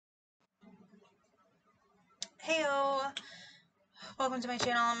Heyo! Welcome to my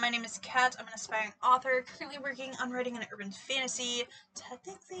channel. My name is Kat. I'm an aspiring author, currently working on writing an urban fantasy.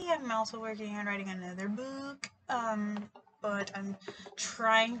 Technically, I'm also working on writing another book, but I'm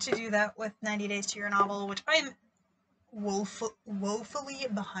trying to do that with 90 Days to Your Novel, which I'm woefully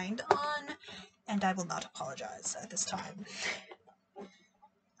behind on, and I will not apologize at this time.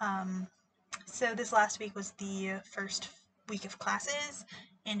 So this last week was the first week of classes,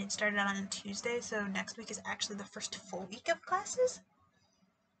 and it started on Tuesday, so next week is actually the first full week of classes.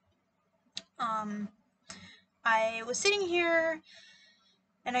 I was sitting here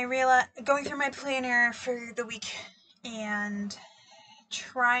and I realized, going through my planner for the week and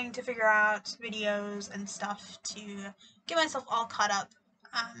trying to figure out videos and stuff to get myself all caught up,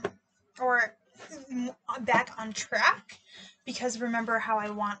 or back on track, because remember how I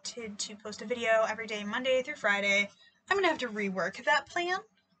wanted to post a video every day, Monday through Friday. I'm gonna have to rework that plan,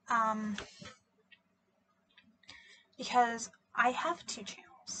 because I have two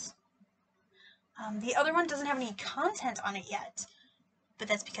channels. The other one doesn't have any content on it yet, but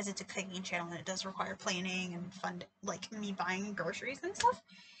that's because it's a cooking channel and it does require planning and fun, like me buying groceries and stuff,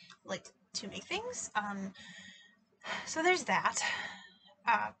 like to make things. So there's that.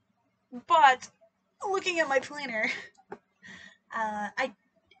 But looking at my planner, I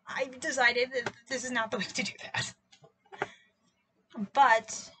decided that this is not the week to do that.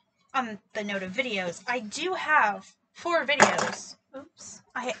 But on the note of videos, I do have 4 videos. Oops.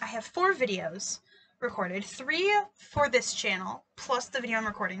 I have 4 videos recorded, 3 for this channel, plus the video I'm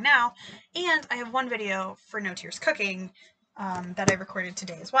recording now, and I have 1 video for No Tears Cooking that I recorded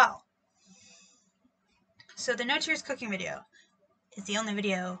today as well. So the No Tears Cooking video is the only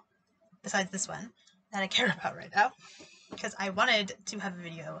video, besides this one, that I care about right now, because I wanted to have a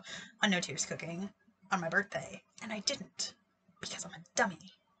video on No Tears Cooking on my birthday, and I didn't, because I'm a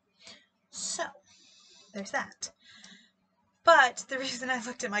dummy. So, there's that. But the reason I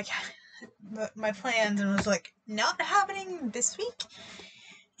looked at my plans and was like, not happening this week,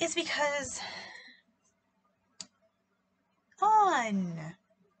 is because on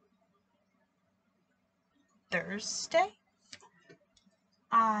Thursday,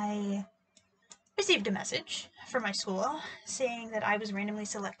 I received a message from my school saying that I was randomly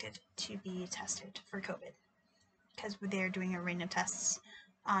selected to be tested for COVID, because they're doing a random tests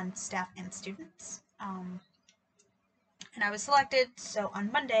on staff and students. And I was selected, so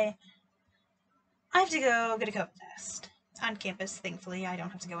on Monday, I have to go get a COVID test on campus. Thankfully, I don't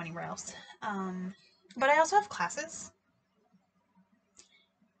have to go anywhere else. But I also have classes.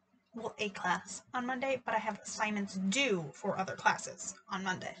 Well, a class on Monday, but I have assignments due for other classes on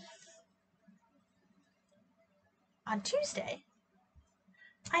Monday. On Tuesday,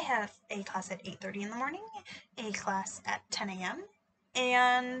 I have a class at 8:30 in the morning, a class at 10 a.m.,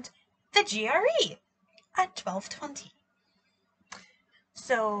 and the GRE at 12:20.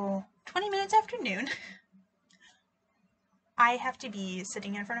 So, 20 minutes after noon, I have to be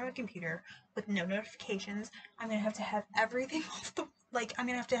sitting in front of a computer with no notifications. I'm going to have everything off the, I'm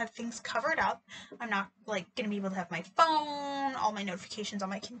going to have things covered up. I'm not, going to be able to have my phone, all my notifications on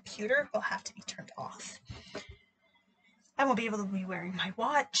my computer will have to be turned off. I won't be able to be wearing my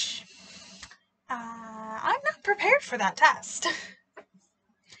watch. I'm not prepared for that test.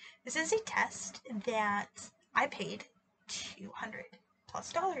 This is a test that I paid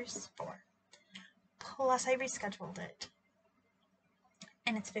 $200+ for. Plus I rescheduled it.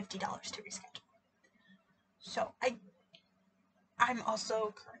 And it's $50 to reschedule. So I'm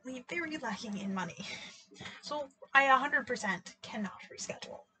also currently very lacking in money. So I 100% cannot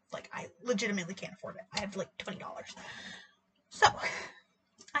reschedule. I legitimately can't afford it. I have $20. So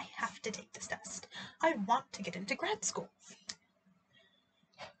I have to take this test. I want to get into grad school.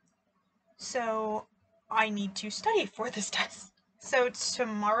 So I need to study for this test. So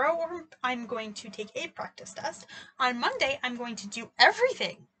tomorrow I'm going to take a practice test. On Monday, I'm going to do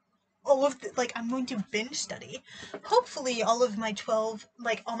everything. I'm going to binge study. Hopefully all of my all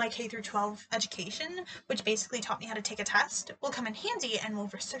my K through 12 education, which basically taught me how to take a test, will come in handy and will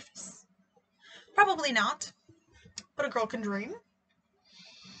resurface. Probably not, but a girl can dream.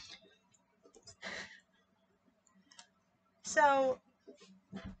 So,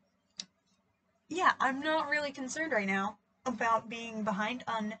 yeah, I'm not really concerned right now about being behind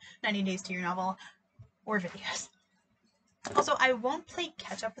on 90 Days to Your Novel or videos. Also, I won't play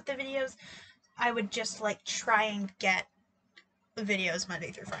catch up with the videos. I would just try and get the videos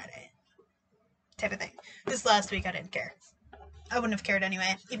Monday through Friday type of thing. This last week I didn't care. I wouldn't have cared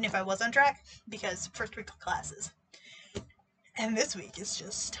anyway, even if I was on track, because first week of classes. And this week is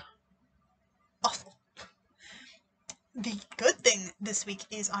just awful. The good thing this week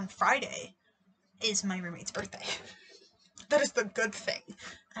is on Friday, is my roommate's birthday. That is the good thing.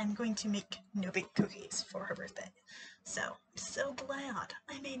 I'm going to make no-bake cookies for her birthday. So, I'm so glad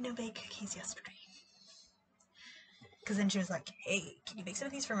I made no-bake cookies yesterday. Because then she was like, hey, can you make some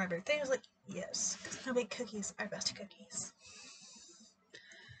of these for my birthday? I was like, yes, because no-bake cookies are best cookies.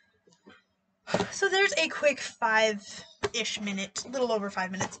 So there's a quick 5-ish minute, little over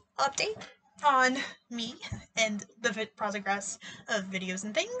 5 minutes update on me and the progress of videos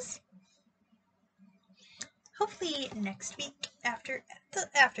and things. Hopefully next week, after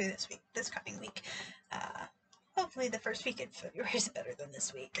this week, this coming week, hopefully the first week in February is better than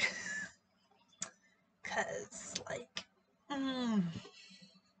this week. Cause like, and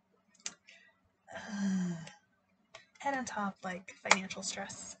on top, like, financial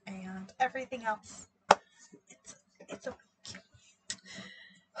stress and everything else, it's a week.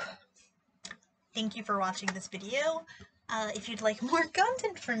 Thank you for watching this video. If you'd like more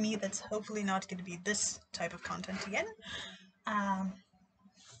content from me that's hopefully not going to be this type of content again,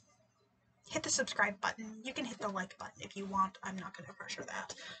 hit the subscribe button. You can hit the like button if you want. I'm not going to pressure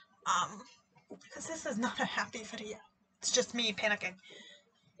that. Because this is not a happy video. It's just me panicking.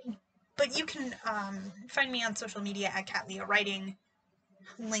 But you can find me on social media at CatLeahWriting.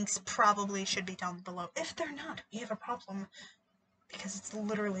 Links probably should be down below. If they're not, we have a problem. Because it's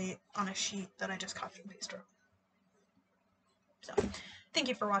literally on a sheet that I just copy and pasted. So, thank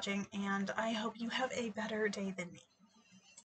you for watching, and I hope you have a better day than me.